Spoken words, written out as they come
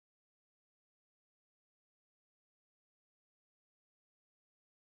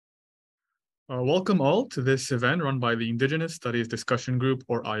Welcome all to this event run by the Indigenous Studies Discussion Group,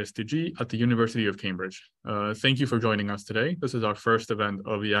 or ISDG, at the University of Cambridge. Thank you for joining us today. This is our first event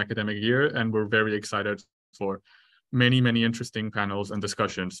of the academic year, and we're very excited for many interesting panels and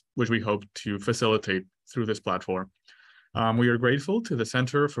discussions, which we hope to facilitate through this platform. We are grateful to the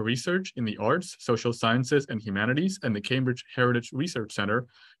Center for Research in the Arts, Social Sciences, and Humanities and the Cambridge Heritage Research Center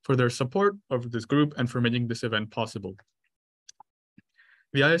for their support of this group and for making this event possible.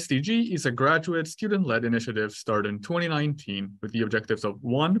 The ISDG is a graduate student-led initiative started in 2019 with the objectives of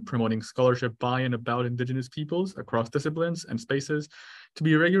 1, promoting scholarship by and about Indigenous peoples across disciplines and spaces to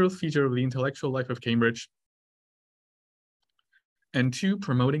be a regular feature of the intellectual life of Cambridge, and 2,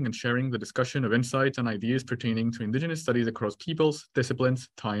 promoting and sharing the discussion of insights and ideas pertaining to Indigenous studies across peoples, disciplines,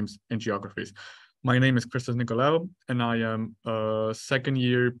 times, and geographies. My name is Christos Nicolaou, and I am a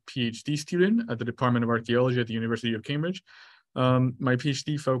second-year PhD student at the Department of Archaeology at the University of Cambridge. My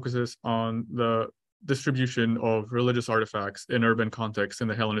PhD focuses on the distribution of religious artifacts in urban contexts in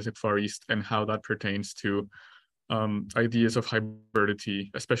the Hellenistic Far East and how that pertains to ideas of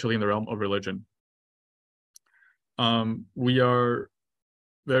hybridity, especially in the realm of religion. We are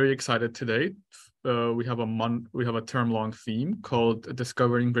very excited today. We have a term-long theme called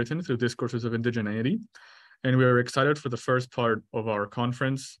Discovering Britain Through Discourses of Indigeneity, and we are excited for the first part of our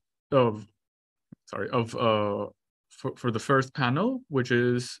conference for the first panel, which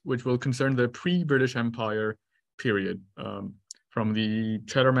will concern the pre-British Empire period, from the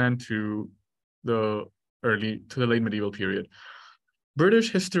Cheddar Man to the late medieval period.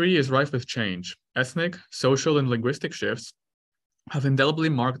 British history is rife with change. Ethnic, social, and linguistic shifts have indelibly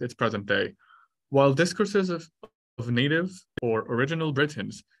marked its present day. While discourses of native or original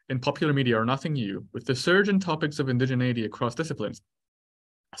Britons in popular media are nothing new, with the surge in topics of indigeneity across disciplines,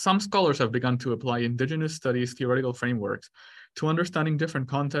 some scholars have begun to apply Indigenous Studies theoretical frameworks to understanding different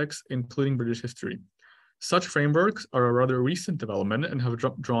contexts, including British history. Such frameworks are a rather recent development and have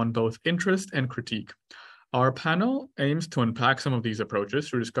drawn both interest and critique. Our panel aims to unpack some of these approaches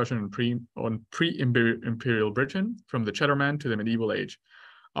through discussion on pre-Imperial Britain, from the Cheddar Man to the Medieval Age.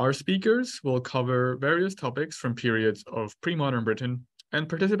 Our speakers will cover various topics from periods of pre-modern Britain and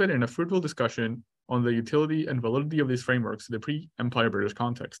participate in a fruitful discussion on the utility and validity of these frameworks to the pre-Empire British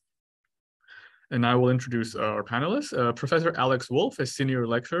context. And I will introduce our panelists. Professor Alex Woolf is senior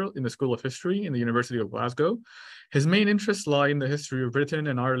lecturer in the School of History in the University of Glasgow. His main interests lie in the history of Britain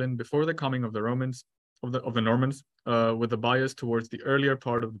and Ireland before the coming of the Normans, with a bias towards the earlier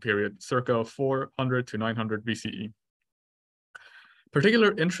part of the period, circa 400 to 900 BCE.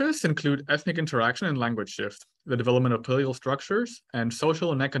 Particular interests include ethnic interaction and language shift, the development of political structures, and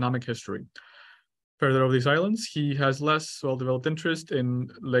social and economic history. Further of these islands, he has less well-developed interest in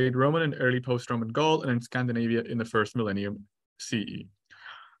late Roman and early post-Roman Gaul and in Scandinavia in the first millennium CE.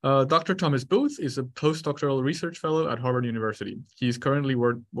 Dr. Thomas Booth is a postdoctoral research fellow at Harvard University. He is currently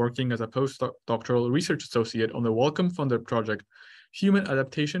working as a postdoctoral research associate on the Wellcome-funded project, Human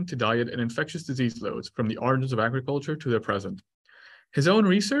Adaptation to Diet and Infectious Disease Loads from the Origins of Agriculture to the Present. His own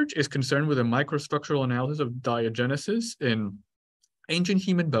research is concerned with a microstructural analysis of diagenesis in ancient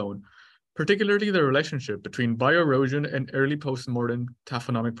human bone, particularly the relationship between bioerosion and early post-mortem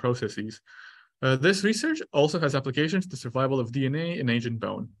taphonomic processes. This research also has applications to survival of DNA in ancient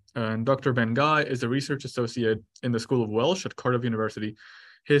bone. And Dr. Ben Guy is a research associate in the School of Welsh at Cardiff University.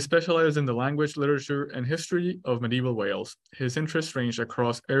 He specializes in the language, literature, and history of medieval Wales. His interests range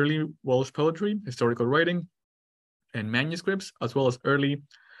across early Welsh poetry, historical writing, and manuscripts, as well as early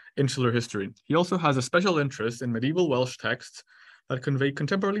insular history. He also has a special interest in medieval Welsh texts that convey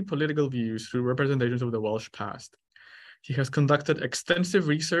contemporary political views through representations of the Welsh past. He has conducted extensive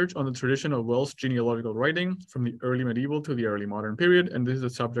research on the tradition of Welsh genealogical writing from the early medieval to the early modern period, and this is the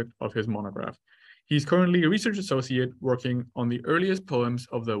subject of his monograph. He's currently a research associate working on the earliest poems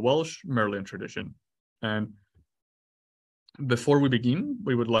of the Welsh Merlin tradition. And before we begin,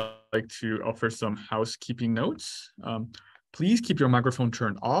 we would like to offer some housekeeping notes. Please keep your microphone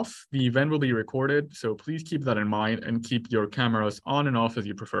turned off. The event will be recorded, so please keep that in mind and keep your cameras on and off as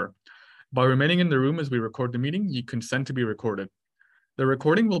you prefer. By remaining in the room as we record the meeting, you consent to be recorded. The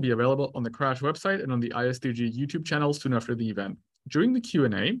recording will be available on the CRASSH website and on the ISDG YouTube channel soon after the event. During the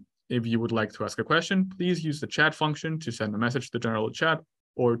Q&A, if you would like to ask a question, please use the chat function to send a message to the general chat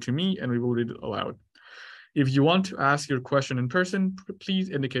or to me, and we will read it aloud. If you want to ask your question in person, please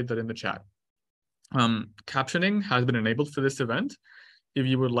indicate that in the chat. Captioning has been enabled for this event. If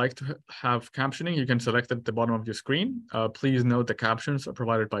you would like to have captioning, you can select it at the bottom of your screen. Please note the captions are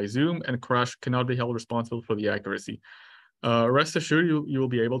provided by Zoom, and CRASSH cannot be held responsible for the accuracy. Rest assured, you will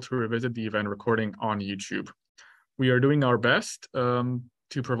be able to revisit the event recording on YouTube. We are doing our best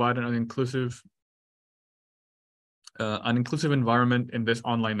to provide an inclusive environment in this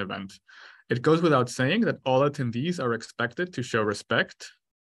online event. It goes without saying that all attendees are expected to show respect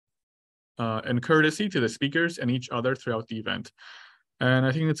and courtesy to the speakers and each other throughout the event. And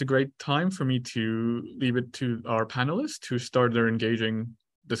I think it's a great time for me to leave it to our panelists to start their engaging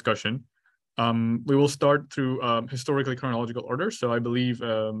discussion. We will start through historically chronological order. So I believe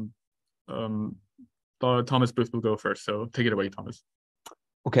Thomas Booth will go first. So take it away, Thomas.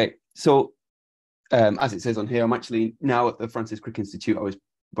 Okay, so as it says on here, I'm actually now at the Francis Crick Institute.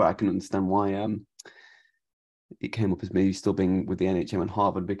 But I can understand why it came up as me still being with the NHM and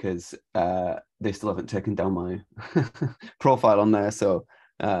Harvard, because they still haven't taken down my profile on there. So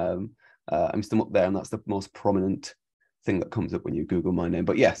I'm still up there, and that's the most prominent thing that comes up when you Google my name.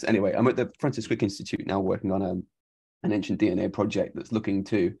 But yes, anyway, I'm at the Francis Crick Institute now, working on an ancient DNA project that's looking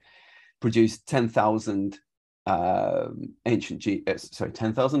to produce 10,000 1,000 ancient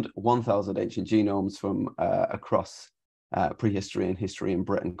genomes from across prehistory and history in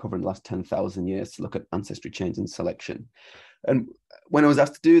Britain, covering the last 10,000 years, to look at ancestry change and selection. And when I was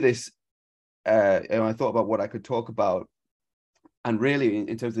asked to do this, I thought about what I could talk about. And really,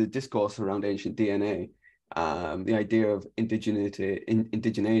 in terms of the discourse around ancient DNA, the idea of indigeneity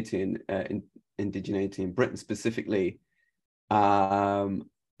in Britain specifically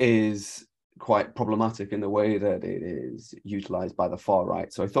is quite problematic in the way that it is utilized by the far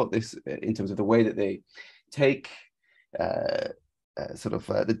right. So I thought this, in terms of the way that they take the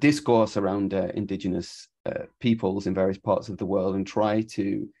discourse around indigenous peoples in various parts of the world, and try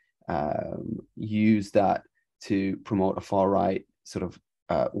to use that to promote a far right sort of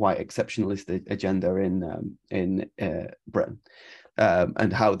white exceptionalist agenda in Britain,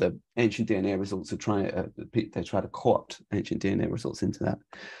 and how the ancient DNA results are they try to co-opt ancient DNA results into that.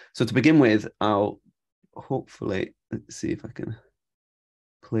 So to begin with, I'll hopefully, let's see if I can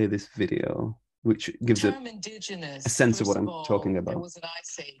play this video, which gives a sense of what I'm talking about. There was an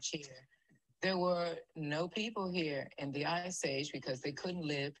ice age here. There were no people here in the ice age because they couldn't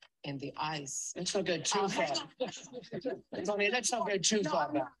live in the ice. Let's not go too far. Let's not go too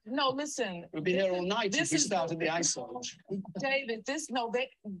far back. No, listen. We'll be here all night if we started the ice age. David,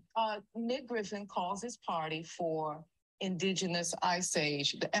 Nick Griffin calls his party for Indigenous Ice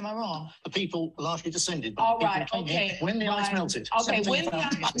Age. Am I wrong? The people largely descended. All right, okay. When the ice melted. Okay, when the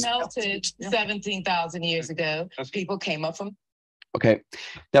ice melted 17,000 years ago, people came up from... Okay,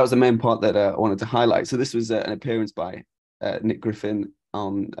 that was the main part that I wanted to highlight. So this was an appearance by Nick Griffin,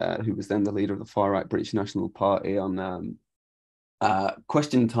 who was then the leader of the far-right British National Party, on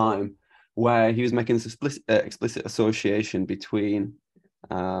Question Time, where he was making this explicit association between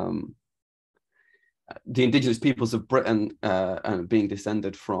the indigenous peoples of Britain and being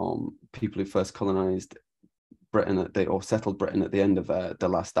descended from people who first colonised Britain or settled Britain at the end of the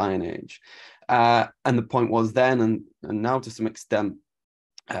last Iron Age. And the point was then, and now to some extent,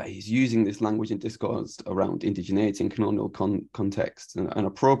 he's using this language and discourse around indigeneity and colonial context and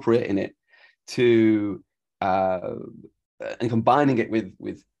appropriating it to and combining it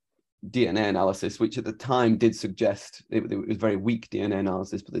with DNA analysis, which at the time did suggest, it was very weak DNA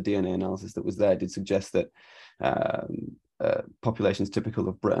analysis, but the DNA analysis that was there did suggest that populations typical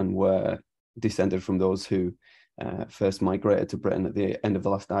of Britain were descended from those who first migrated to Britain at the end of the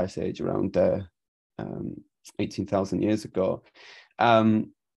last ice age, around 18,000 years ago.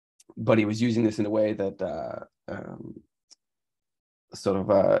 But he was using this in a way that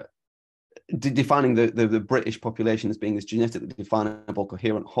defining the British population as being this genetically definable,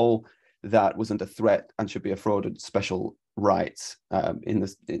 coherent whole that was under threat and should be afforded special rights,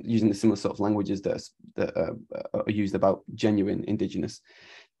 using the similar sort of languages that are used about genuine indigenous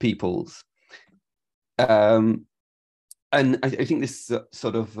peoples. And I think this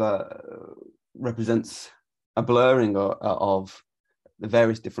sort of represents a blurring of the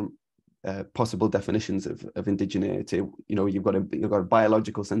various different possible definitions of indigeneity. You know, you've got a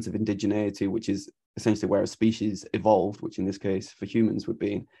biological sense of indigeneity, which is essentially where a species evolved, which in this case for humans would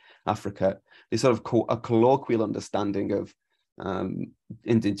be in Africa. There's sort of a colloquial understanding of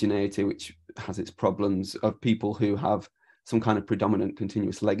indigeneity, which has its problems, of people who have some kind of predominant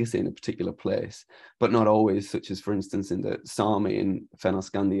continuous legacy in a particular place, but not always, such as, for instance, in the Sami in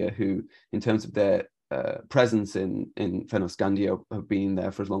Fennoscandia, who, in terms of their presence in Fennoscandia, have been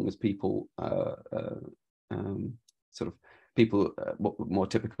there for as long as people, more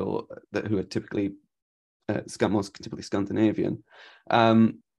typical, who are typically most typically Scandinavian,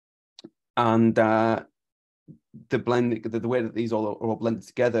 and the way that these all are all blended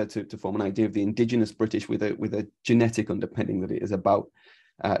together to form an idea of the indigenous British with a genetic underpinning, that it is about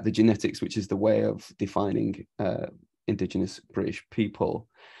the genetics, which is the way of defining Indigenous British people.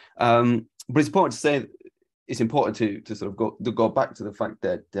 But it's important to say, it's important to sort of go back to the fact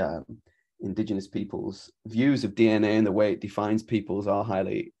that Indigenous peoples' views of DNA and the way it defines peoples are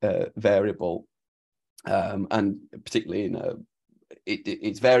highly variable, and particularly in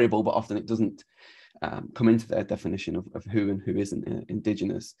it's variable, but often it doesn't come into their definition of who and who isn't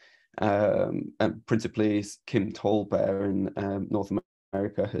Indigenous. And principally, Kim Tolbear in North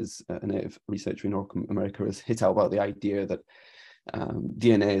America, a native researcher in North America, has hit out about the idea that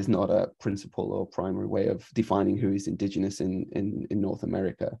DNA is not a principal or primary way of defining who is Indigenous in North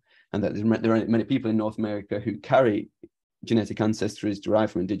America, and that there are many people in North America who carry genetic ancestries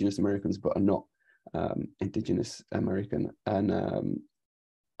derived from Indigenous Americans but are not Indigenous American. And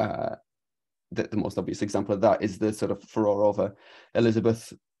the most obvious example of that is the sort of furore over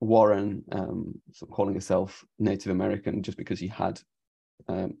Elizabeth Warren sort of calling herself Native American just because she had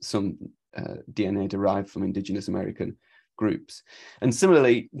some DNA derived from Indigenous American groups. And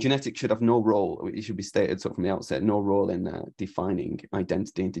similarly, genetics should have no role, it should be stated sort of from the outset, no role in defining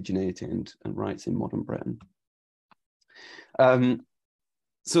identity, indigeneity, and rights in modern Britain.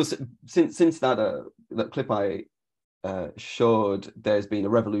 So since that clip I showed, there's been a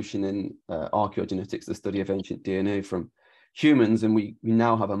revolution in archaeogenetics, the study of ancient DNA from humans, and we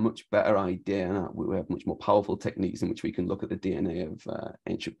now have a much better idea, and we have much more powerful techniques in which we can look at the DNA of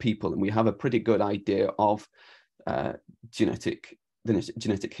ancient people, and we have a pretty good idea of the genetic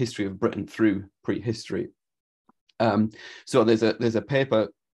history of Britain through prehistory. So there's a paper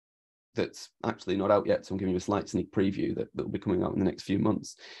that's actually not out yet, so I'm giving you a slight sneak preview that will be coming out in the next few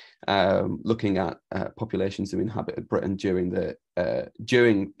months, looking at populations who inhabited Britain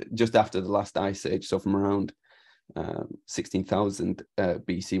during just after the last ice age, so from around 16,000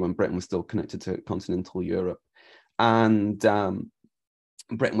 BC, when Britain was still connected to continental Europe, and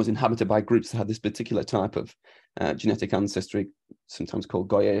Britain was inhabited by groups that had this particular type of genetic ancestry, sometimes called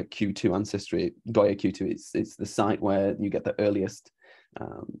Goya Q2 ancestry. Goya Q2 it's the site where you get the earliest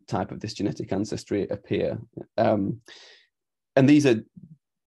type of this genetic ancestry appear, and these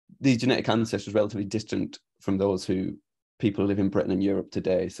genetic ancestors relatively distant from those who people live in Britain and Europe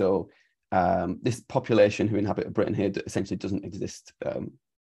today. So this population who inhabit Britain here essentially doesn't exist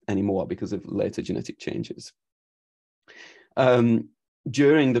anymore because of later genetic changes.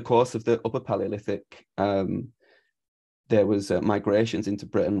 During the course of the Upper Paleolithic, there was migrations into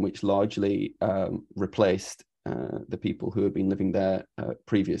Britain which largely replaced the people who had been living there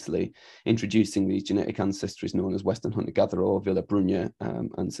previously, introducing these genetic ancestries known as Western hunter-gatherer or Villa-Brunja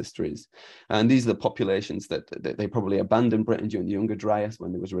ancestries. And these are the populations that they probably abandoned Britain during the Younger Dryas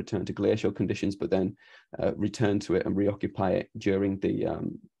when there was a return to glacial conditions, but then returned to it and reoccupy it during the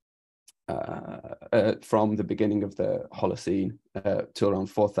from the beginning of the Holocene to around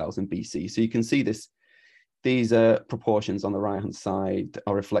 4000 BC. So you can see these proportions on the right-hand side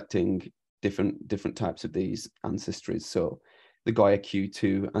are reflecting different types of these ancestries. So the Goya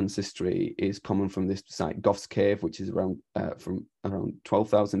Q2 ancestry is common from this site, Goff's Cave, which is around from around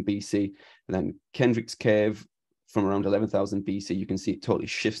 12,000 BC, and then Kendrick's Cave from around 11,000 BC. You can see it totally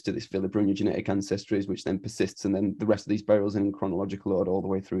shifts to this Villa-Brunja genetic ancestries, which then persists, and then the rest of these burials in chronological order all the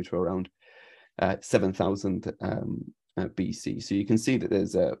way through to around 7,000 BC. So you can see that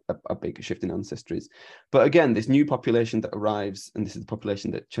there's a big shift in ancestries. But again, this new population that arrives, and this is the population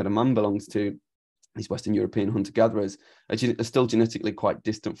that Cheddar Man belongs to, these Western European hunter-gatherers, are still genetically quite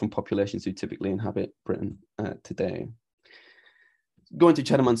distant from populations who typically inhabit Britain today. Going to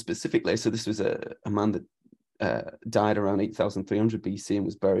Cheddar Man specifically, so this was a man that died around 8,300 BC and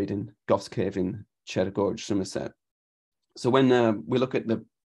was buried in Goff's Cave in Cheddar Gorge, Somerset. So when we look at the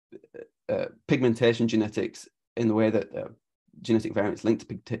pigmentation genetics in the way that genetic variants linked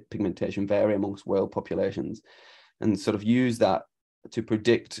to pigmentation vary amongst world populations, and sort of use that to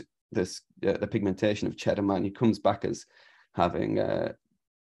predict this the pigmentation of Cheddar Man, he comes back as having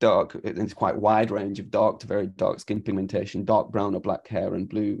dark, it's quite wide range of dark to very dark skin pigmentation, dark brown or black hair, and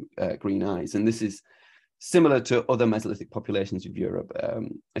blue green eyes. And this is similar to other Mesolithic populations of Europe.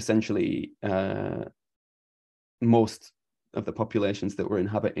 Essentially, most of the populations that were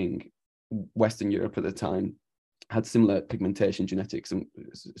inhabiting Western Europe at the time had similar pigmentation genetics, and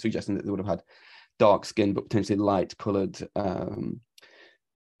suggesting that they would have had dark skin but potentially light colored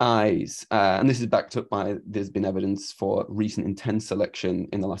eyes. And this is backed up by, there's been evidence for recent intense selection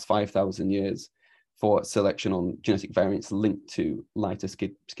in the last 5,000 years for selection on genetic variants linked to lighter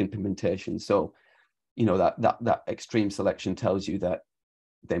skin pigmentation. So, you know, that extreme selection tells you that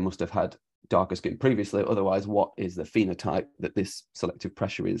they must have had darker skin previously. Otherwise, what is the phenotype that this selective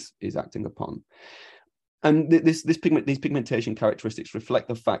pressure is acting upon? And these pigmentation characteristics reflect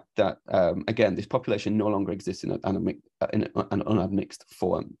the fact that, again, this population no longer exists in an unadmixed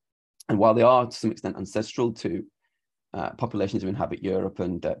form. And while they are to some extent ancestral to populations who inhabit Europe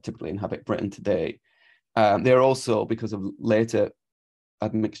and typically inhabit Britain today, they're also, because of later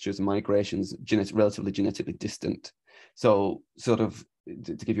admixtures and migrations, relatively genetically distant. So sort of,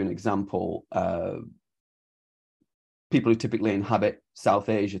 to give you an example, people who typically inhabit South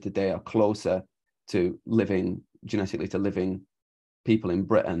Asia today are closer to genetically to living people in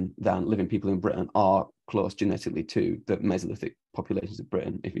Britain than living people in Britain are close genetically to the Mesolithic populations of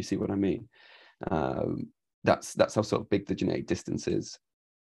Britain, if you see what I mean. That's how sort of big the genetic distance is,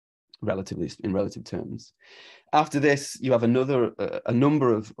 in relative terms. After this, you have a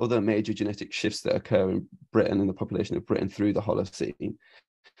number of other major genetic shifts that occur in Britain and the population of Britain through the Holocene.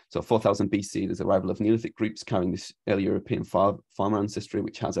 So 4000 BC, there's the arrival of Neolithic groups carrying this early European farmer ancestry,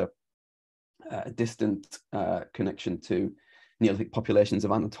 which has a distant connection to Neolithic populations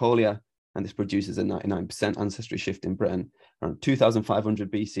of Anatolia, and this produces a 99% ancestry shift in Britain. Around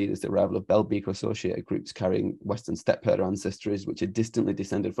 2500 BC, there's the arrival of Bell Beaker-associated groups carrying Western steppe herder ancestries, which are distantly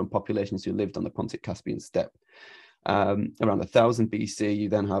descended from populations who lived on the Pontic-Caspian steppe. Around 1000 BC, you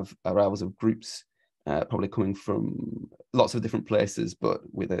then have arrivals of groups probably coming from lots of different places, but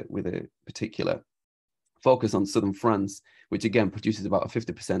with a particular focus on southern France, which again produces about a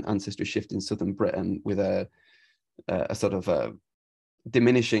 50% ancestry shift in southern Britain, with a sort of a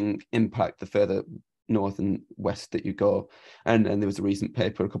diminishing impact the further north and west that you go. And there was a recent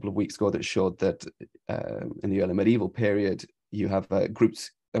paper a couple of weeks ago that showed that in the early medieval period, you have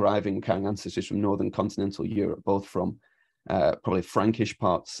groups arriving carrying ancestors from northern continental Europe, both from probably Frankish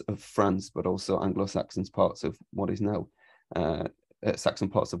parts of France, but also Anglo-Saxon parts of what is now Saxon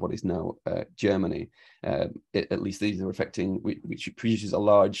parts of what is now Germany. At least these are affecting, which produces a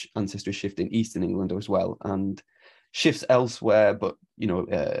large ancestry shift in Eastern England as well, and shifts elsewhere, but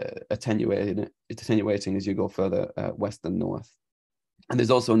attenuating as you go further west and north. And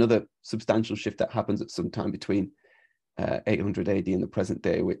there's also another substantial shift that happens at some time between 800 AD and the present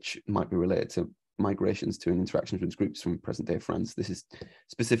day, which might be related to migrations to and interactions with groups from present-day France. This is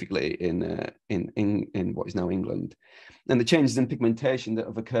specifically in what is now England. And the changes in pigmentation that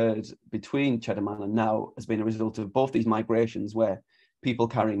have occurred between Cheddar Man and now has been a result of both these migrations, where people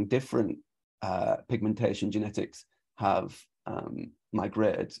carrying different pigmentation genetics have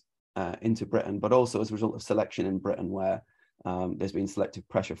migrated into Britain, but also as a result of selection in Britain, where there's been selective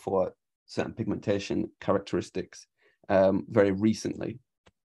pressure for certain pigmentation characteristics very recently.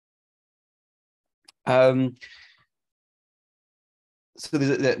 So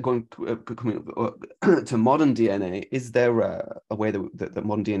there's coming to modern DNA. Is there a way that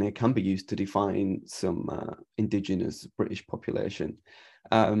modern DNA can be used to define some indigenous British population?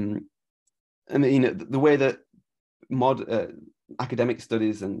 I mean, the way that academic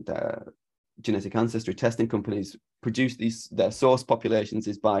studies and genetic ancestry testing companies produce their source populations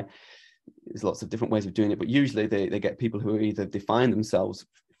is by, there's lots of different ways of doing it, but usually they get people who either define themselves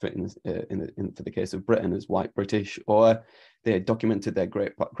for the case of Britain as white British, or they documented their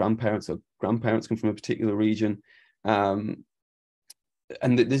great grandparents or grandparents come from a particular region.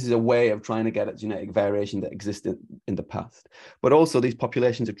 And this is a way of trying to get at genetic variation that existed in the past. But also these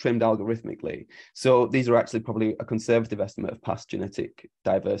populations are trimmed algorithmically. So these are actually probably a conservative estimate of past genetic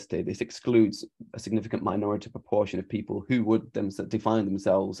diversity. This excludes a significant minority proportion of people who would define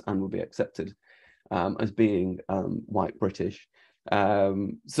themselves and would be accepted as being white British. This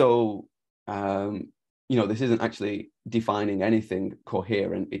isn't actually defining anything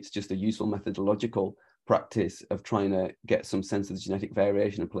coherent. It's just a useful methodological practice of trying to get some sense of the genetic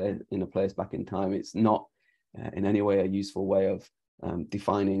variation in a place back in time. It's not in any way a useful way of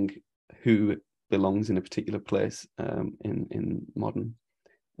defining who belongs in a particular place in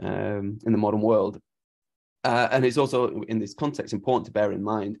the modern world. And it's also, in this context, important to bear in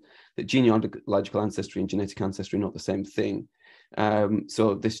mind that genealogical ancestry and genetic ancestry are not the same thing.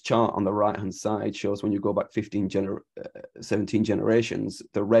 So this chart on the right-hand side shows when you go back 17 generations,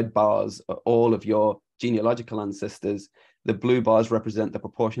 the red bars are all of your genealogical ancestors. The blue bars represent the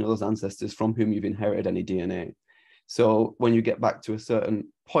proportion of those ancestors from whom you've inherited any DNA. So when you get back to a certain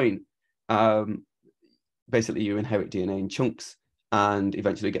point, basically you inherit DNA in chunks, and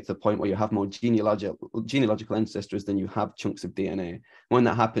eventually get to the point where you have more genealogical ancestors than you have chunks of DNA. When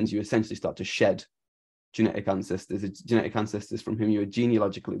that happens, you essentially start to shed genetic ancestors from whom you are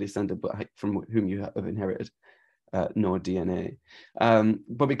genealogically descended, but from whom you have inherited no DNA.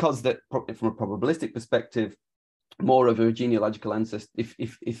 But because that, from a probabilistic perspective, more of a genealogical ancestor,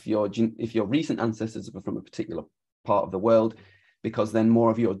 if your recent ancestors are from a particular part of the world, because then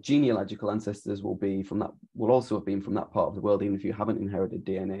more of your genealogical ancestors will also have been from that part of the world, even if you haven't inherited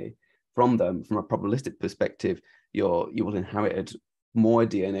DNA from them. From a probabilistic perspective, you will inherit more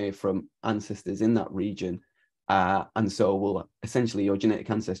DNA from ancestors in that region, and so essentially your genetic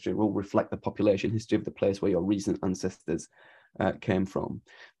ancestry will reflect the population history of the place where your recent ancestors came from.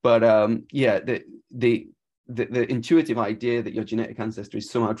 But yeah, the intuitive idea that your genetic ancestry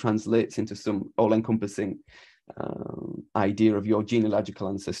somehow translates into some all-encompassing idea of your genealogical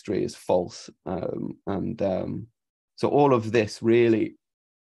ancestry is false. So all of this really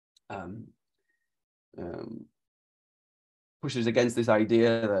pushes against this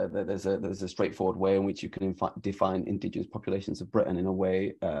idea that there's a straightforward way in which you can in fact define indigenous populations of Britain in a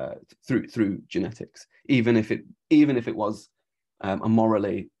way through genetics, even if it was a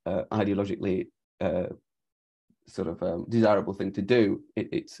morally, ideologically sort of desirable thing to do.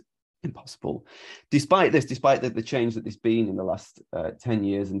 It's impossible. Despite the change that there's been in the last 10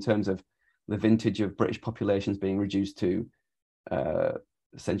 years in terms of the vintage of British populations being reduced to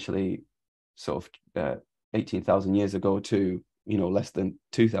essentially sort of 18,000 years ago to less than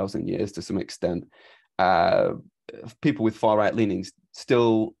 2,000 years to some extent, people with far right leanings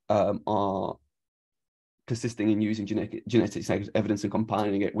still are persisting in using genetics evidence and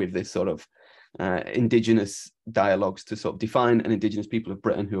combining it with this sort of indigenous dialogues to sort of define an indigenous people of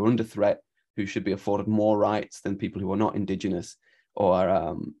Britain who are under threat, who should be afforded more rights than people who are not indigenous,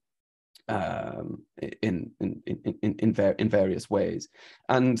 or in various ways.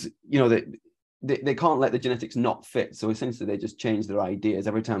 And they can't let the genetics not fit, so essentially they just change their ideas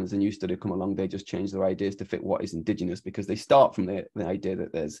every time there's a new study come along. They just change their ideas to fit what is indigenous, because they start from the idea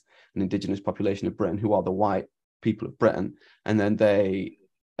that there's an indigenous population of Britain who are the white people of Britain, and then they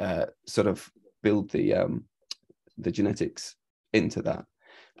sort of build the genetics into that.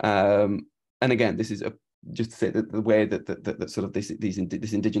 And again, this is just to say that the way that sort of this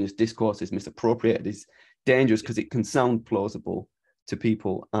indigenous discourse is misappropriated is dangerous, because it can sound plausible to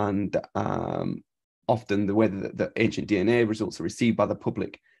people, and often the way that the ancient DNA results are received by the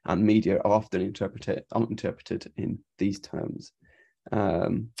public and media are often interpreted in these terms.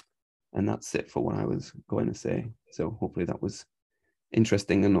 And that's it for what I was going to say. So hopefully that was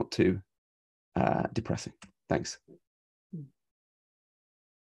interesting and not too depressing. Thanks.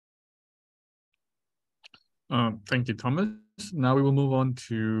 Thank you, Thomas. Now we will move on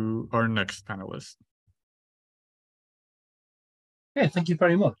to our next panelist. Yeah, thank you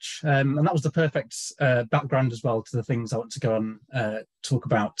very much. And that was the perfect background as well to the things I want to go on talk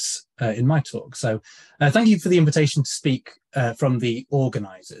about in my talk. So thank you for the invitation to speak from the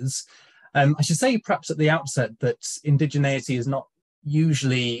organisers. I should say perhaps at the outset that indigeneity is not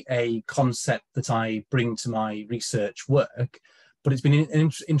usually a concept that I bring to my research work, but it's been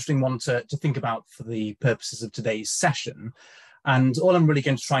an interesting one to think about for the purposes of today's session. And all I'm really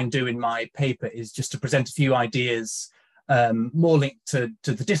going to try and do in my paper is just to present a few ideas more linked to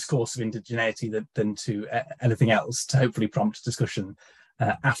the discourse of indigeneity than to anything else, to hopefully prompt discussion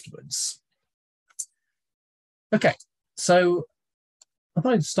afterwards. Okay, so I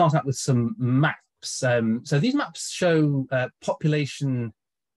thought I'd start out with some maps. So these maps show population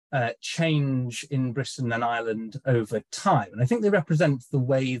change in Britain and Ireland over time. And I think they represent the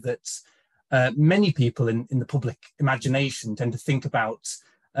way that many people in the public imagination tend to think about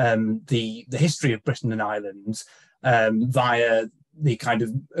the history of Britain and Ireland via the kind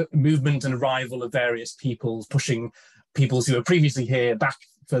of movement and arrival of various peoples, pushing peoples who were previously here back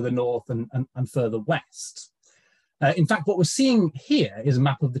further north and further west. In fact, what we're seeing here is a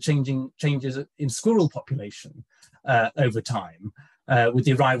map of the changes in squirrel population over time, with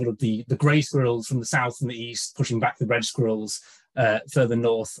the arrival of the grey squirrels from the south and the east, pushing back the red squirrels further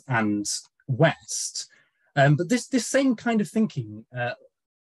north and west. But this same kind of thinking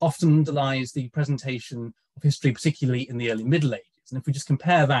often underlies the presentation of history, particularly in the early Middle Ages. And if we just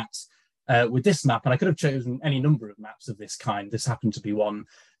compare that with this map, and I could have chosen any number of maps of this kind, this happened to be one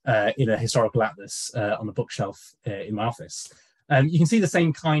in a historical atlas on a bookshelf in my office. You can see the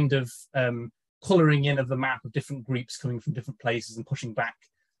same kind of colouring in of the map of different groups coming from different places and pushing back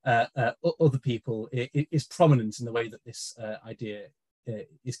other people is prominent in the way that this idea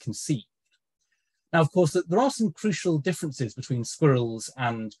is conceived. Now, of course, there are some crucial differences between squirrels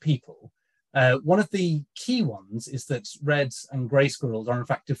and people. One of the key ones is that red and grey squirrels are in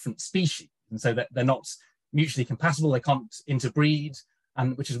fact different species, and so that they're not mutually compatible, they can't interbreed,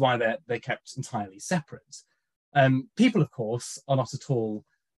 and which is why they're kept entirely separate. People, of course, are not at all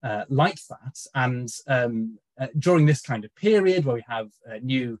like that, and during this kind of period where we have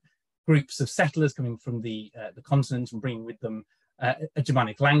new groups of settlers coming from the continent and bringing with them a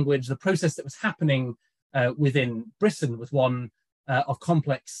Germanic language, the process that was happening within Britain was one of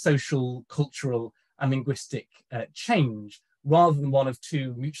complex social, cultural, and linguistic change, rather than one of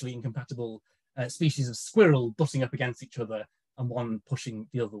two mutually incompatible species of squirrel butting up against each other and one pushing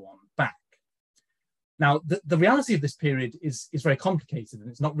the other one back. Now, the reality of this period is very complicated, and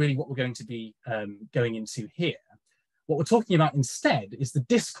it's not really what we're going to be going into here. What we're talking about instead is the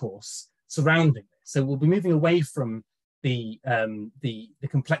discourse surrounding it. So we'll be moving away from the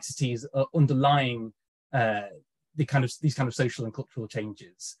complexities underlying these kind of social and cultural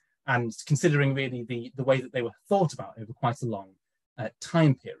changes, and considering really the way that they were thought about over quite a long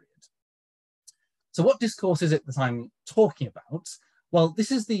time period. So what discourse is it that I'm talking about? Well,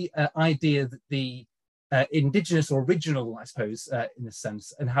 this is the idea that the indigenous or original, I suppose, in a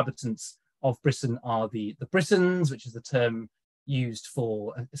sense, inhabitants of Britain are the Britons, which is the term used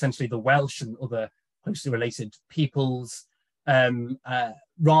for essentially the Welsh and other closely related peoples,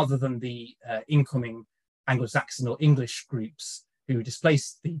 rather than the incoming Anglo-Saxon or English groups who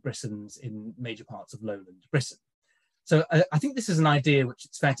displaced the Britons in major parts of lowland Britain. So I think this is an idea which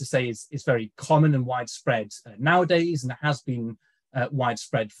it's fair to say is very common and widespread nowadays, and it has been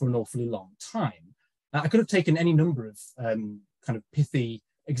widespread for an awfully long time. I could have taken any number of kind of pithy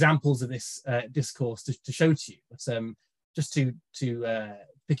examples of this discourse to show to you, but just to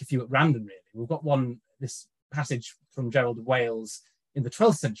pick a few at random, really. We've got this passage from Gerald of Wales in the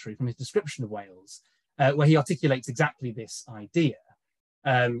 12th century, from his description of Wales, where he articulates exactly this idea.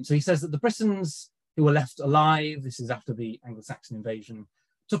 So he says that the Britons who were left alive, this is after the Anglo-Saxon invasion,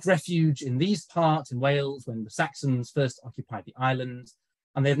 took refuge in these parts in Wales when the Saxons first occupied the island,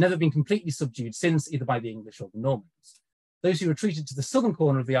 and they have never been completely subdued since, either by the English or the Normans. Those who retreated to the southern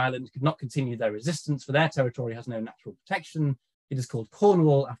corner of the island could not continue their resistance, for their territory has no natural protection. It is called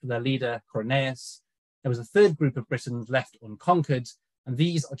Cornwall after their leader, Coroneus. There was a third group of Britons left unconquered, and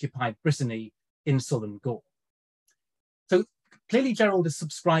these occupied Brittany in southern Gaul. So clearly Gerald is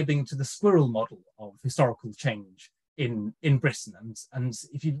subscribing to the squirrel model of historical change in Britain. And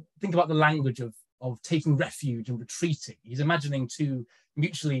if you think about the language of taking refuge and retreating, he's imagining two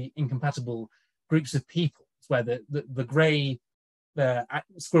mutually incompatible groups of peoples, where the grey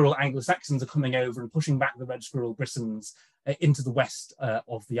squirrel Anglo-Saxons are coming over and pushing back the red squirrel Britons into the west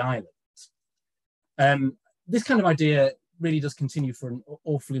of the island. This kind of idea really does continue for an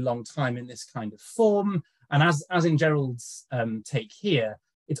awfully long time in this kind of form. And as in Gerald's take here,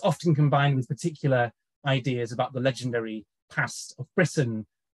 it's often combined with particular ideas about the legendary past of Britain,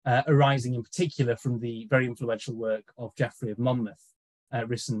 arising in particular from the very influential work of Geoffrey of Monmouth,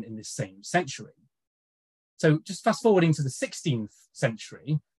 written in this same century. So just fast forwarding to the 16th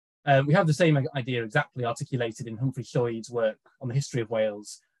century, we have the same idea exactly articulated in Humphrey Lloyd's work on the history of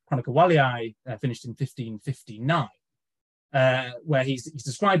Wales, Chronica Waliae, finished in 1559, where he's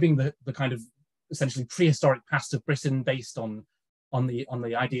describing the kind of essentially prehistoric past of Britain based on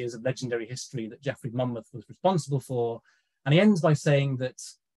the ideas of legendary history that Geoffrey Monmouth was responsible for. And he ends by saying that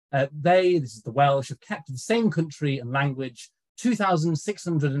this is the Welsh, have kept the same country and language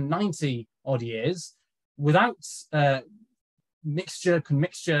 2,690 odd years, without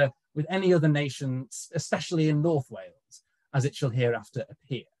commixture with any other nation, especially in North Wales, as it shall hereafter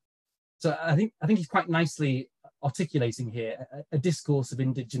appear. So I think he's quite nicely articulating here a discourse of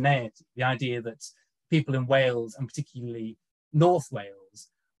indigeneity, the idea that people in Wales, and particularly North Wales,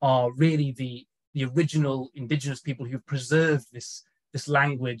 are really the original indigenous people who've preserved this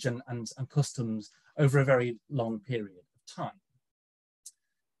language and customs over a very long period of time.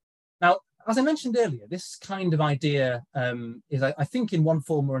 Now, as I mentioned earlier, this kind of idea is, I think, in one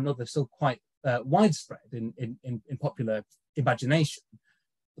form or another, still quite widespread in popular imagination.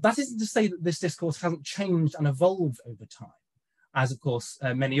 But that isn't to say that this discourse hasn't changed and evolved over time, as, of course,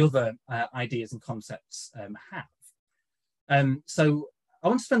 many other ideas and concepts have. So I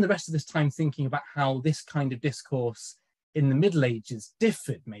want to spend the rest of this time thinking about how this kind of discourse in the Middle Ages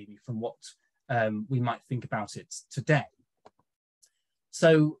differed maybe from what we might think about it today.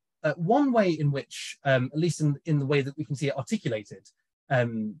 So one way in which, at least in the way that we can see it articulated,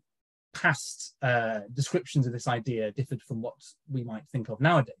 past descriptions of this idea differed from what we might think of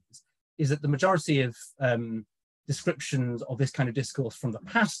nowadays, is that the majority of descriptions of this kind of discourse from the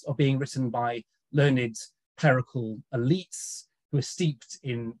past are being written by learned clerical elites who are steeped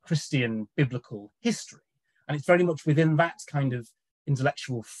in Christian biblical history. And it's very much within that kind of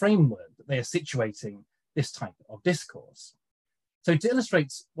intellectual framework that they are situating this type of discourse. So to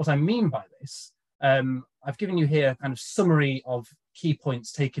illustrate what I mean by this, I've given you here a kind of summary of key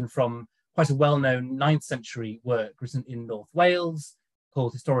points taken from quite a well-known 9th century work written in North Wales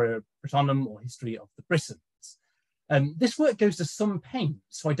called Historia Britonum, or History of the Britons. This work goes to some pains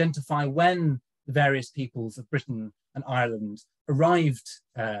to identify when the various peoples of Britain and Ireland arrived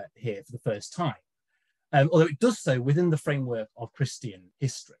here for the first time, although it does so within the framework of Christian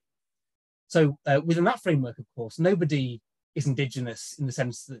history. So within that framework, of course, nobody is indigenous in the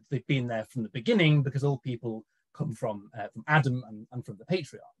sense that they've been there from the beginning, because all people come from Adam and from the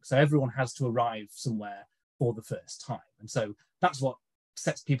patriarch. So everyone has to arrive somewhere for the first time. And so that's what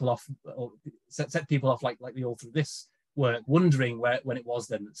sets people off, or set people off like the author of this work, wondering when it was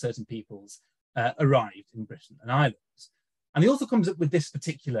then that certain peoples arrived in Britain and Ireland. And the author comes up with this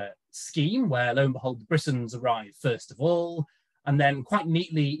particular scheme where, lo and behold, the Britons arrive first of all, and then quite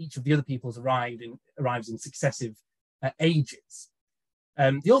neatly, each of the other peoples arrives in successive ages.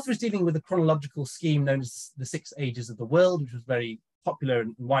 The author is dealing with a chronological scheme known as the 6 Ages of the World, which was very popular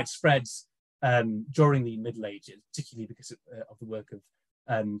and widespread during the Middle Ages, particularly because of the work of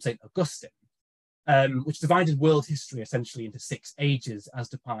St. Augustine, which divided world history essentially into 6 ages as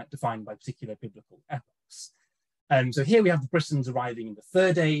defined by particular biblical epochs. So here we have the Britons arriving in the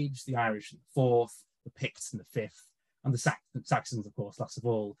 3rd age, the Irish in the 4th, the Picts in the 5th, and the Saxons, of course, last of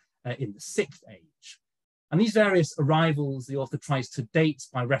all, in the 6th age. And these various arrivals, the author tries to date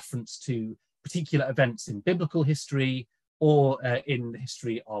by reference to particular events in biblical history or in the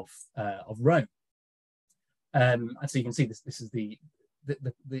history of Rome. And so you can see this is the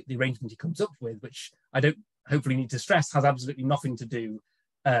arrangement he comes up with, which I don't hopefully need to stress has absolutely nothing to do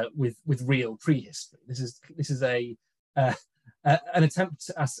with real prehistory. This is an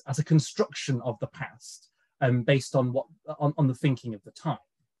attempt as a construction of the past based on on the thinking of the time.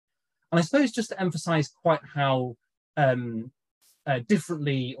 And I suppose just to emphasize quite how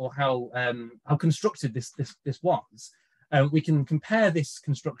differently or how constructed this was, we can compare this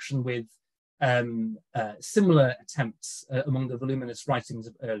construction with similar attempts among the voluminous writings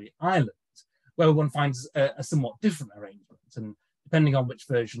of early Ireland, where one finds a somewhat different arrangement. And depending on which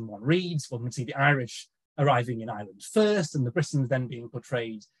version one reads, one can see the Irish arriving in Ireland first, and the Britons then being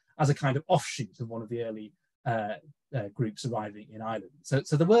portrayed as a kind of offshoot of one of the early groups arriving in Ireland. So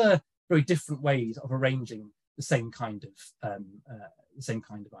there were very different ways of arranging the same kind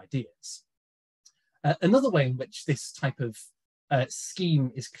of ideas. Another way in which this type of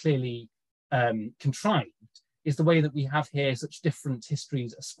scheme is clearly contrived is the way that we have here such different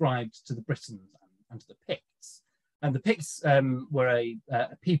histories ascribed to the Britons and to the Picts. And the Picts were a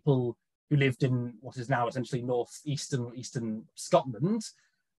people who lived in what is now essentially eastern Scotland,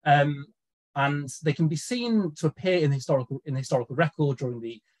 and they can be seen to appear in the historical record during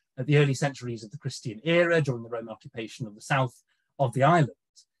the early centuries of the Christian era, during the Roman occupation of the south of the island.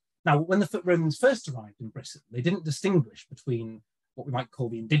 Now, when the Romans first arrived in Britain, they didn't distinguish between what we might call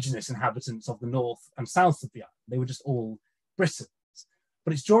the indigenous inhabitants of the north and south of the island. They were just all Britons.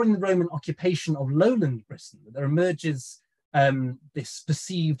 But it's during the Roman occupation of lowland Britain that there emerges this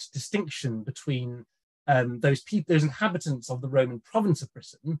perceived distinction between those inhabitants of the Roman province of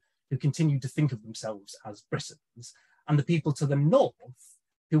Britain who continued to think of themselves as Britons, and the people to the north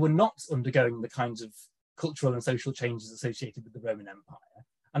who were not undergoing the kinds of cultural and social changes associated with the Roman Empire.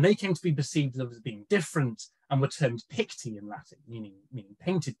 And they came to be perceived as being different and were termed Picti in Latin, meaning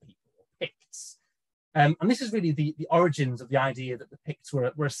painted people, or Picts. And this is really the origins of the idea that the Picts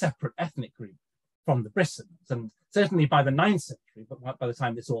were a separate ethnic group from the Britons. And certainly by the 9th century, but by the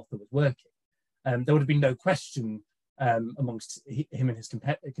time this author was working, there would have been no question amongst him and his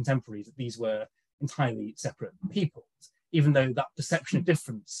contemporaries that these were entirely separate peoples, even though that perception of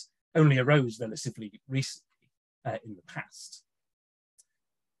difference only arose relatively recently in the past.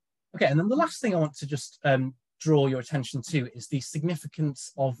 Okay, and then the last thing I want to just draw your attention to is the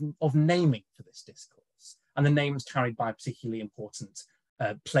significance of naming for this discourse, and the names carried by particularly important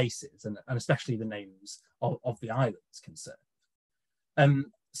places, and especially the names of the islands concerned.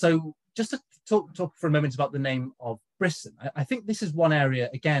 So just to talk for a moment about the name of Britain, I think this is one area,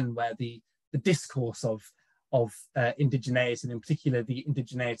 again, where the discourse of indigeneity, and in particular the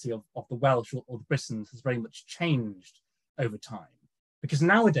indigeneity of the Welsh or the Britons, has very much changed over time. Because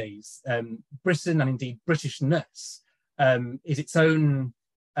nowadays, Britain, and indeed Britishness, is its own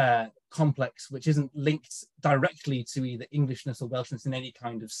complex, which isn't linked directly to either Englishness or Welshness in any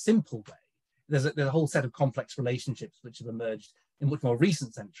kind of simple way. There's a whole set of complex relationships which have emerged in much more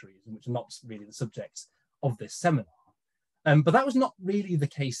recent centuries, and which are not really the subject of this seminar. But that was not really the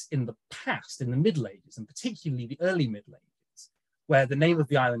case in the past, in the Middle Ages, and particularly the early Middle Ages, where the name of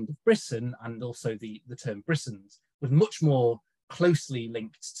the island of Britain, and also the term Britons, was much more closely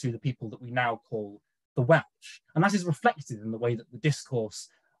linked to the people that we now call the Welsh. And that is reflected in the way that the discourse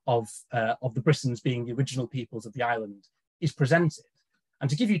of the Britons being the original peoples of the island is presented. And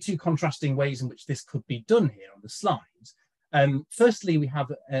to give you two contrasting ways in which this could be done here on the slide, firstly, we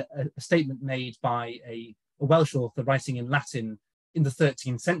have a statement made by a a Welsh author writing in Latin in the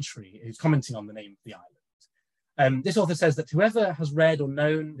 13th century, who's commenting on the name of the island. This author says that whoever has read or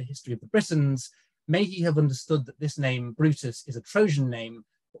known the history of the Britons, may he have understood that this name, Brutus, is a Trojan name,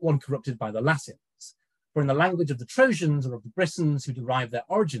 but one corrupted by the Latins. For in the language of the Trojans or of the Britons who derive their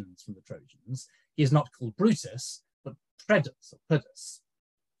origins from the Trojans, he is not called Brutus, but Predus or Pudus,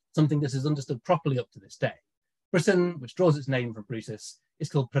 something that is understood properly up to this day. Britain, which draws its name from Brutus, is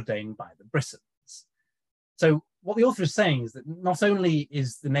called Prydain by the Britons. So what the author is saying is that not only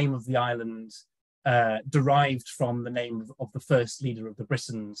is the name of the island derived from the name of the first leader of the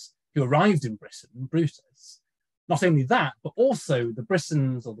Britons who arrived in Britain, Brutus, not only that, but also the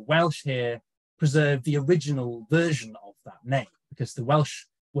Britons or the Welsh here preserve the original version of that name, because the Welsh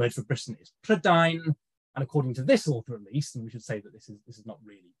word for Britain is Prydain, and according to this author at least, and we should say that this is not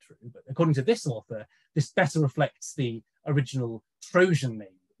really true, but according to this author, this better reflects the original Trojan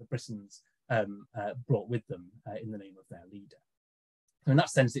name that the Britons brought with them in the name of their leader. So in that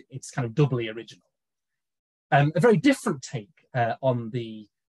sense, it's kind of doubly original. A very different take on the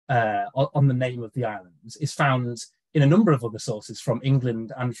name of the islands is found in a number of other sources from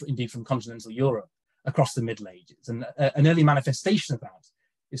England and indeed from continental Europe across the Middle Ages. And an early manifestation of that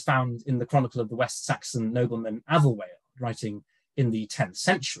is found in the Chronicle of the West Saxon nobleman Athelweald, writing in the 10th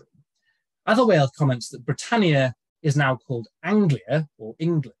century. Athelweald comments that Britannia is now called Anglia or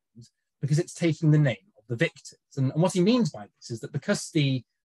England because it's taking the name of the victors. And what he means by this is that because the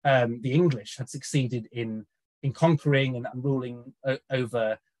English had succeeded in conquering and ruling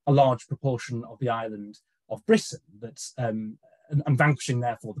over a large proportion of the island of Britain, and vanquishing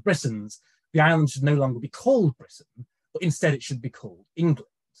therefore the Britons, the island should no longer be called Britain, but instead it should be called England.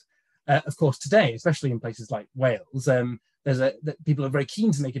 Of course, today, especially in places like Wales, people are very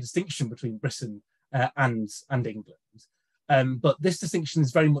keen to make a distinction between Britain and England. But this distinction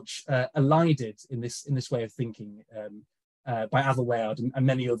is very much elided in this way of thinking by Athelweald and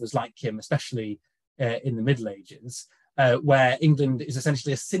many others like him, especially in the Middle Ages, where England is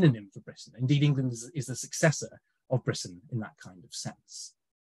essentially a synonym for Britain. Indeed, England is the successor of Britain in that kind of sense.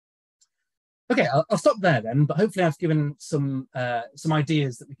 Okay, I'll stop there then, but hopefully I've given some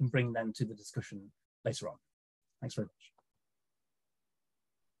ideas that we can bring then to the discussion later on. Thanks very much.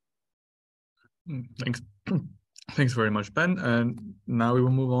 Thanks. Thanks very much, Ben. And now we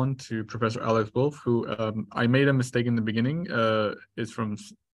will move on to Professor Alex Woolf, who I made a mistake in the beginning. Is from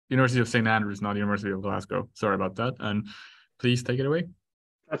University of St. Andrews, not University of Glasgow. Sorry about that. And please take it away.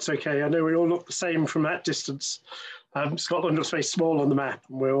 That's okay. I know we all look the same from that distance. Scotland looks very small on the map,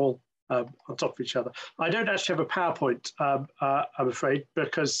 and we're all on top of each other. I don't actually have a PowerPoint, I'm afraid,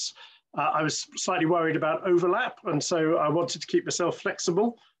 because I was slightly worried about overlap, and so I wanted to keep myself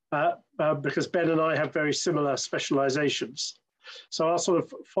flexible because Ben and I have very similar specializations. So I'll sort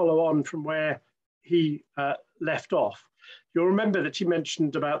of follow on from where he left off. You'll remember that he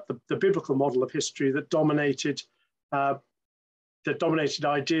mentioned about the biblical model of history that dominated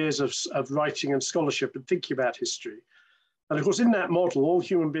ideas of writing and scholarship and thinking about history. And of course, in that model, all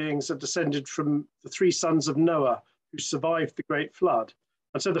human beings are descended from the three sons of Noah who survived the Great Flood.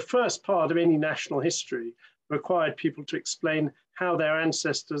 And so the first part of any national history required people to explain how their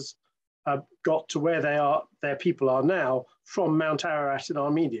ancestors got to where their people are now from Mount Ararat in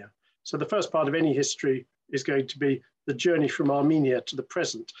Armenia. So the first part of any history is going to be the journey from Armenia to the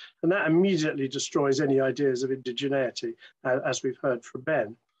present. And that immediately destroys any ideas of indigeneity, as we've heard from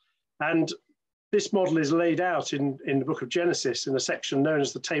Ben. And this model is laid out in the book of Genesis in a section known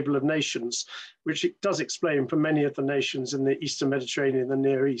as the Table of Nations, which it does explain for many of the nations in the Eastern Mediterranean and the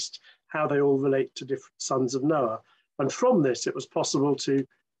Near East, how they all relate to different sons of Noah. And from this, it was possible to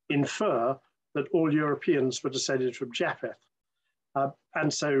infer that all Europeans were descended from Japheth.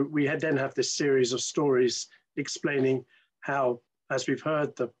 And so we then have this series of stories explaining how, as we've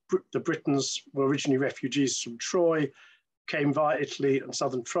heard, the Britons were originally refugees from Troy, came via Italy and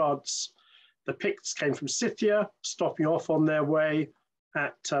southern France. The Picts came from Scythia, stopping off on their way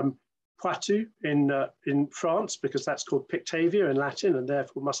at Poitou in France, because that's called Pictavia in Latin and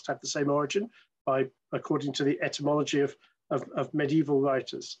therefore must have the same origin according to the etymology of medieval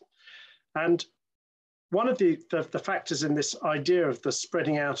writers. And one of the factors in this idea of the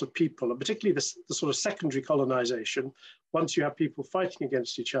spreading out of people, and particularly the sort of secondary colonization, once you have people fighting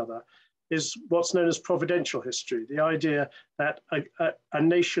against each other, is what's known as providential history, the idea that a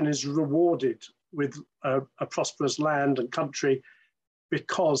nation is rewarded with a prosperous land and country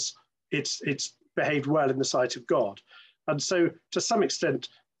because it's behaved well in the sight of God. And so to some extent,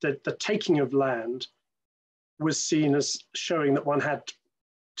 the taking of land was seen as showing that one had,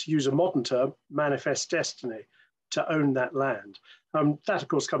 to use a modern term, manifest destiny. to own that land. That, of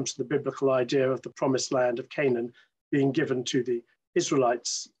course, comes to the biblical idea of the promised land of Canaan being given to the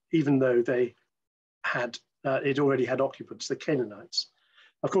Israelites, even though they had it already had occupants, the Canaanites.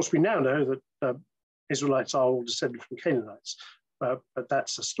 Of course, we now know that Israelites are all descended from Canaanites, but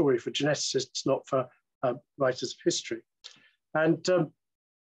that's a story for geneticists, not for writers of history. And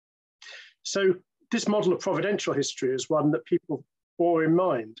so this model of providential history is one that people bore in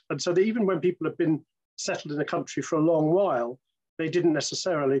mind. And so that even when people have been settled in a country for a long while, they didn't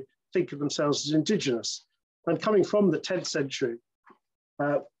necessarily think of themselves as indigenous. And coming from the 10th century,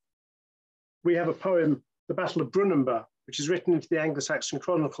 we have a poem, The Battle of Brunanburh, which is written into the Anglo-Saxon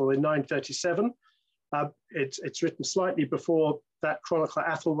Chronicle in 937. It's written slightly before that chronicler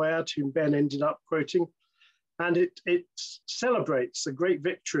Athelweard, whom Ben ended up quoting. And it celebrates a great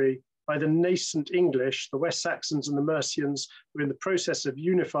victory by the nascent English. The West Saxons and the Mercians were in the process of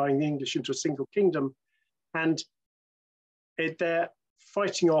unifying the English into a single kingdom. And they're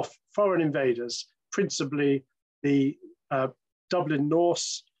fighting off foreign invaders, principally the Dublin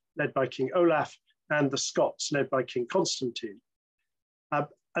Norse, led by King Olaf, and the Scots, led by King Constantine.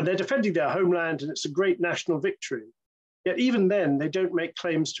 And they're defending their homeland, and it's a great national victory. Yet even then, they don't make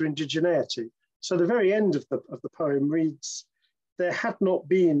claims to indigeneity. So the very end of the poem reads, "There had not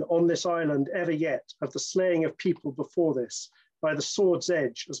been on this island ever yet of the slaying of people before this, by the sword's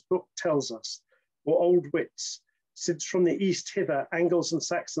edge, as book tells us, or old wits, since from the east hither Angles and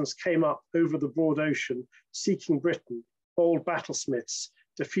Saxons came up over the broad ocean, seeking Britain, bold battlesmiths,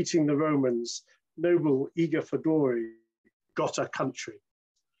 defeating the Romans, noble, eager for glory, got a country."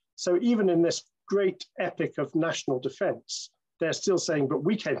 So even in this great epic of national defense, they're still saying, but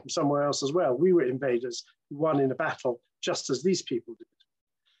we came from somewhere else as well. We were invaders who won in a battle, just as these people did.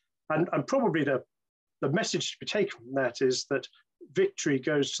 And probably the message to be taken from that is that victory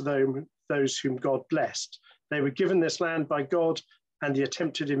goes to those whom God blessed. They were given this land by God, and the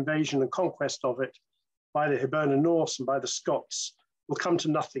attempted invasion and conquest of it by the Hiberno Norse and by the Scots will come to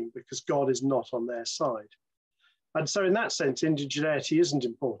nothing because God is not on their side. And so in that sense, indigeneity isn't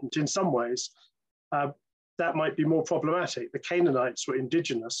important. In some ways, that might be more problematic. The Canaanites were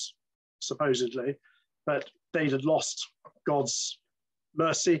indigenous, supposedly, but they had lost God's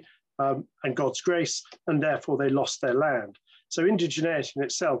mercy and God's grace, and therefore they lost their land. So indigeneity in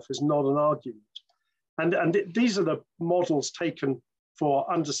itself is not an argument. And these are the models taken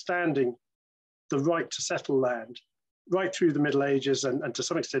for understanding the right to settle land right through the Middle Ages and to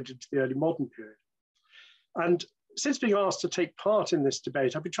some extent into the early modern period. And since being asked to take part in this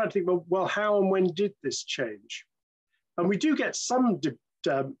debate, I've been trying to think, well, how and when did this change? And we do get some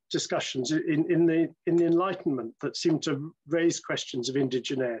discussions in the Enlightenment that seem to raise questions of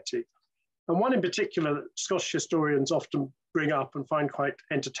indigeneity. And one in particular that Scottish historians often bring up and find quite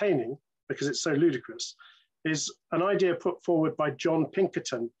entertaining, because it's so ludicrous, is an idea put forward by John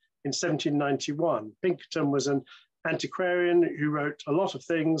Pinkerton in 1791. Pinkerton was an antiquarian who wrote a lot of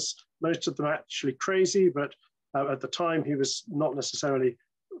things, most of them actually crazy, but at the time he was not necessarily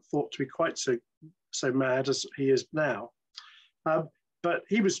thought to be quite so mad as he is now. But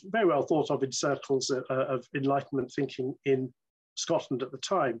he was very well thought of in circles of Enlightenment thinking in Scotland at the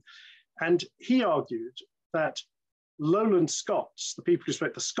time. And he argued that Lowland Scots, the people who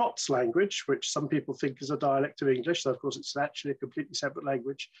spoke the Scots language, which some people think is a dialect of English, though of course it's actually a completely separate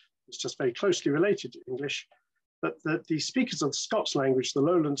language, it's just very closely related to English, but the speakers of the Scots language, the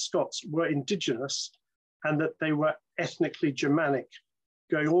Lowland Scots, were indigenous and that they were ethnically Germanic,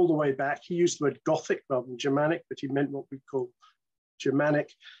 going all the way back. He used the word Gothic rather than Germanic, but he meant what we call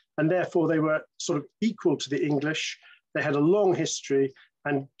Germanic, and therefore they were sort of equal to the English. They had a long history,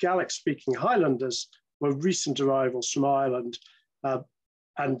 and Gaelic-speaking Highlanders were recent arrivals from Ireland,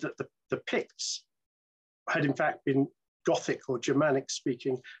 and that the Picts had in fact been Gothic or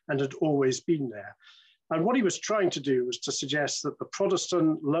Germanic-speaking and had always been there. And what he was trying to do was to suggest that the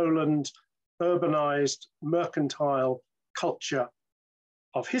Protestant, lowland, urbanized, mercantile culture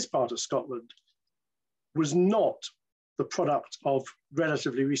of his part of Scotland was not the product of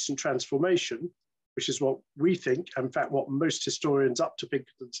relatively recent transformation, which is what we think, in fact, what most historians up to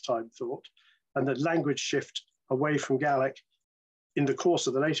Pinkerton's time thought, and that language shift away from Gaelic in the course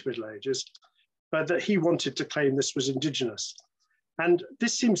of the later Middle Ages, but that he wanted to claim this was indigenous. And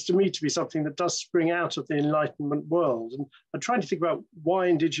this seems to me to be something that does spring out of the Enlightenment world. And I'm trying to think about why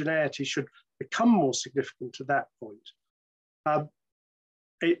indigeneity should become more significant at that point.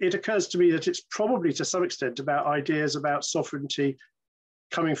 It occurs to me that it's probably to some extent about ideas about sovereignty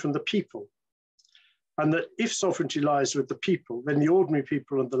coming from the people. And that if sovereignty lies with the people, then the ordinary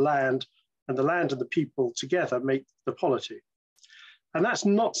people and the land and the people together make the polity. And that's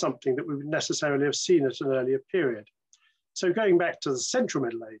not something that we would necessarily have seen at an earlier period. So going back to the Central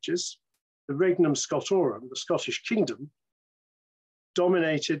Middle Ages, the Regnum Scotorum, the Scottish kingdom,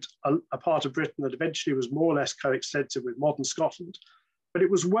 dominated a part of Britain that eventually was more or less coextensive with modern Scotland. But it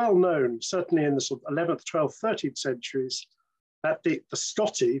was well known, certainly in the sort of 11th, 12th, 13th centuries, that the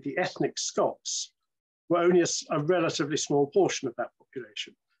Scotti, the ethnic Scots, were only a relatively small portion of that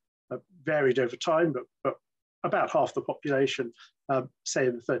population. Varied over time, but about half the population, say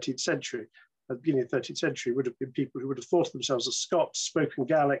in the 13th century. At the beginning of the 13th century would have been people who would have thought of themselves as Scots, spoken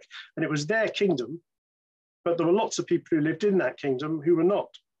Gaelic, and it was their kingdom. But there were lots of people who lived in that kingdom who were not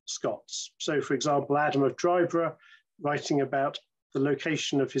Scots. So, for example, Adam of Dryborough, writing about the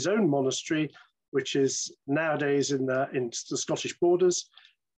location of his own monastery, which is nowadays in the Scottish borders,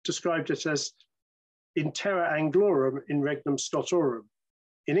 described it as in terra Anglorum in regnum Scotorum,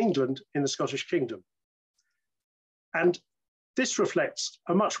 in England, in the Scottish kingdom. And this reflects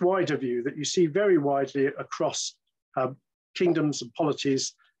a much wider view that you see very widely across kingdoms and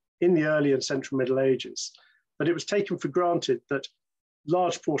polities in the early and central Middle Ages. But it was taken for granted that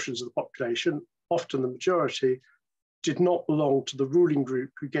large portions of the population, often the majority, did not belong to the ruling group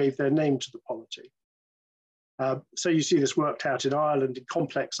who gave their name to the polity. So you see this worked out in Ireland in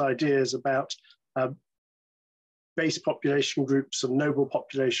complex ideas about base population groups and noble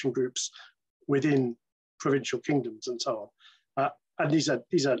population groups within provincial kingdoms and so on. And these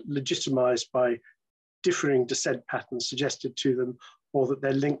are legitimized by differing descent patterns suggested to them, or that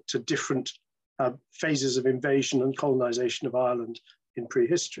they're linked to different phases of invasion and colonization of Ireland in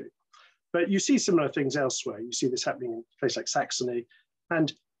prehistory. But you see similar things elsewhere. You see this happening in a place like Saxony.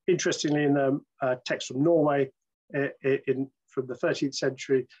 And interestingly, in a text from Norway from the 13th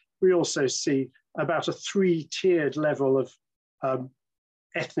century, we also see about a three-tiered level of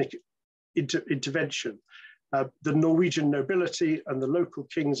ethnic intervention. The Norwegian nobility and the local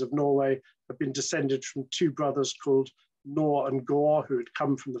kings of Norway have been descended from two brothers called Nor and Gor, who had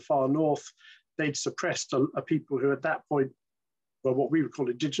come from the far north. They'd suppressed a people who at that point were what we would call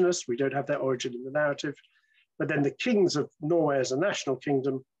indigenous. We don't have their origin in the narrative. But then the kings of Norway as a national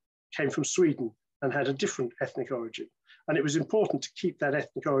kingdom came from Sweden and had a different ethnic origin. And it was important to keep that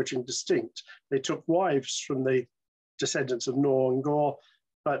ethnic origin distinct. They took wives from the descendants of Nor and Gor,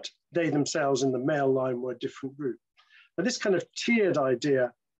 but they themselves in the male line were a different group. And this kind of tiered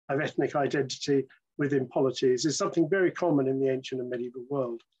idea of ethnic identity within polities is something very common in the ancient and medieval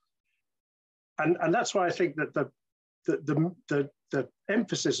world. And that's why I think that the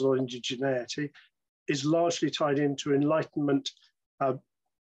emphasis on indigeneity is largely tied into Enlightenment,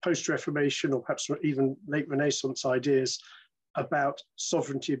 post-Reformation, or perhaps even late Renaissance ideas about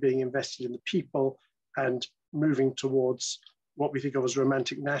sovereignty being invested in the people and moving towards what we think of as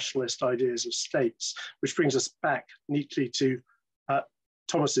romantic nationalist ideas of states, which brings us back neatly to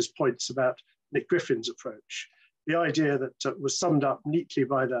Thomas's points about Nick Griffin's approach. The idea that was summed up neatly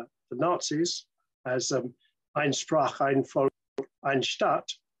by the Nazis as ein Sprach, ein Volk, ein Staat,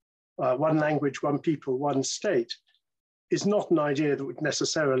 one language, one people, one state, is not an idea that would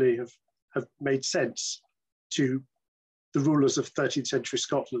necessarily have made sense to the rulers of 13th century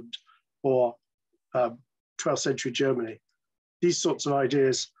Scotland or 12th century Germany. These sorts of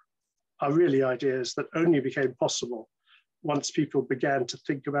ideas are really ideas that only became possible once people began to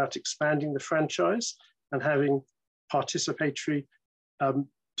think about expanding the franchise and having participatory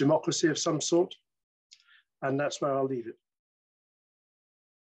democracy of some sort. And that's where I'll leave it.